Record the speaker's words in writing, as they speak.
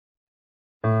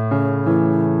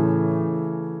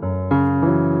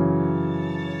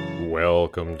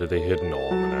Welcome to the Hidden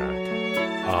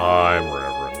Almanac. I'm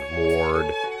Reverend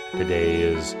Mord. Today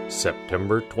is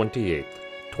September 28th,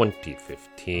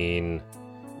 2015.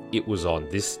 It was on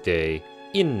this day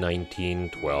in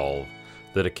 1912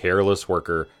 that a careless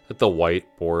worker at the White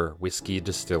Boar Whiskey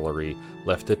Distillery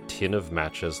left a tin of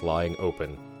matches lying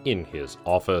open in his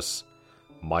office.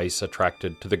 Mice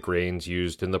attracted to the grains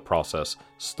used in the process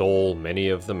stole many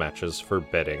of the matches for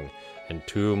bedding, and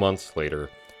 2 months later,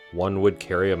 one would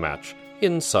carry a match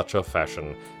in such a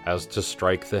fashion as to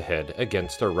strike the head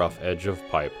against a rough edge of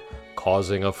pipe,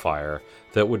 causing a fire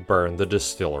that would burn the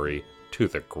distillery to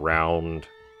the ground.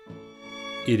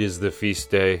 It is the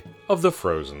feast day of the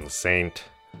Frozen Saint.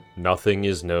 Nothing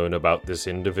is known about this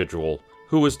individual,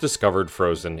 who was discovered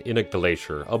frozen in a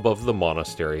glacier above the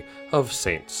monastery of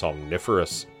Saint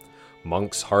Somniferous.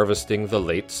 Monks harvesting the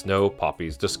late snow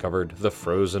poppies discovered the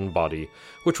frozen body,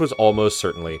 which was almost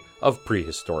certainly of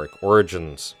prehistoric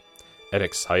origins. An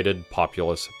excited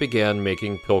populace began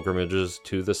making pilgrimages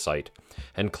to the site,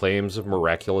 and claims of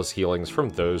miraculous healings from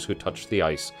those who touched the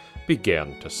ice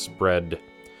began to spread.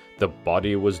 The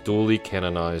body was duly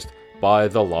canonized by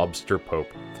the Lobster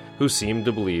Pope, who seemed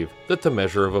to believe that the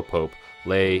measure of a pope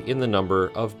lay in the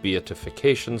number of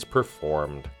beatifications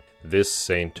performed. This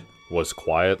saint was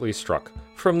quietly struck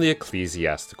from the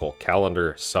ecclesiastical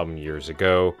calendar some years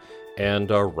ago,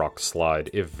 and a rock slide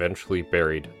eventually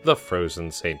buried the frozen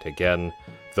saint again,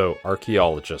 though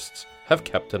archaeologists have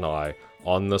kept an eye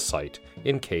on the site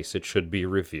in case it should be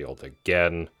revealed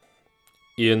again.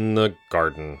 In the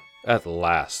garden, at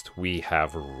last we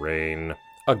have rain.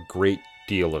 A great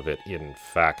deal of it, in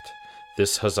fact.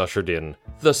 This has ushered in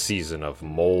the season of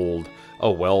mold, a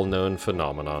well-known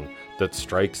phenomenon that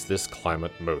strikes this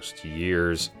climate most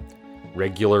years.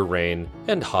 Regular rain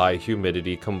and high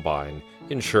humidity combine,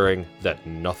 ensuring that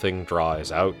nothing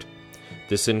dries out.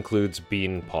 This includes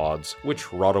bean pods,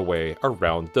 which rot away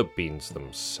around the beans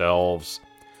themselves.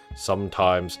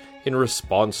 Sometimes, in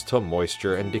response to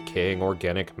moisture and decaying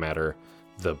organic matter,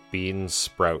 the beans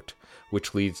sprout,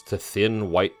 which leads to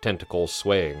thin white tentacles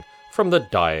swaying from the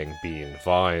dying bean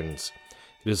vines.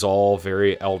 It is all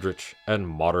very eldritch and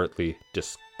moderately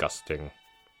disgusting.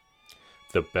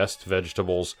 The best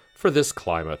vegetables for this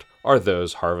climate are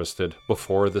those harvested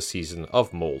before the season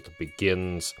of mold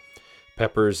begins.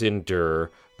 Peppers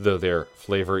endure, though their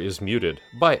flavor is muted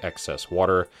by excess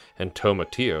water, and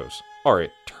tomatillos are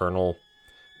eternal.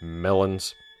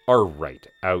 Melons are right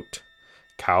out.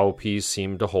 Cowpeas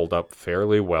seem to hold up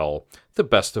fairly well, the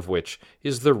best of which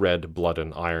is the red blood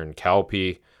and iron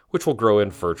cowpea, which will grow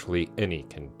in virtually any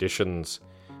conditions.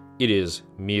 It is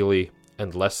mealy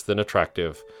and less than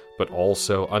attractive, but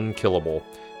also unkillable,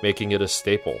 making it a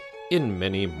staple in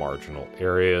many marginal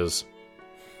areas.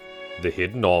 The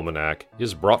Hidden Almanac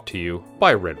is brought to you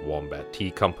by Red Wombat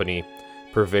Tea Company,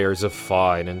 purveyors of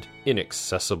fine and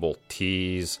inaccessible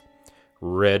teas.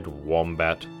 Red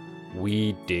Wombat,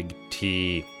 we dig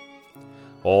tea.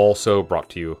 Also brought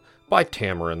to you by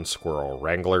Tamarin Squirrel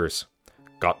Wranglers.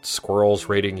 Got squirrels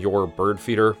raiding your bird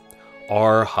feeder?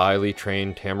 Our highly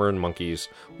trained tamarin monkeys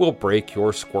will break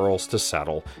your squirrels to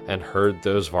saddle and herd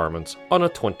those varmints on a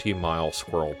 20-mile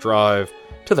squirrel drive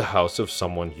to the house of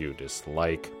someone you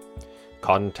dislike.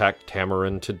 Contact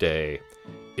Tamarin today.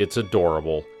 It's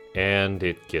adorable, and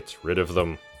it gets rid of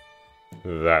them.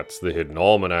 That's the Hidden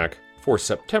Almanac for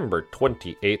September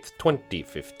 28th,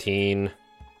 2015.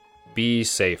 Be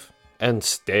safe and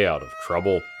stay out of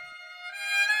trouble.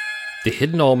 The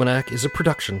Hidden Almanac is a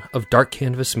production of Dark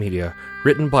Canvas Media,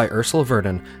 written by Ursula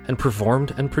Vernon and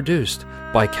performed and produced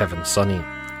by Kevin Sonney.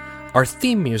 Our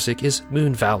theme music is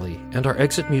Moon Valley, and our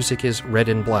exit music is Red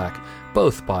in Black,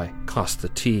 both by Costa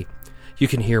T. You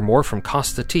can hear more from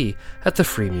Costa T at the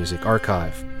Free Music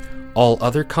Archive. All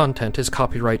other content is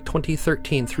copyright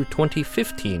 2013 through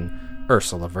 2015,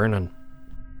 Ursula Vernon.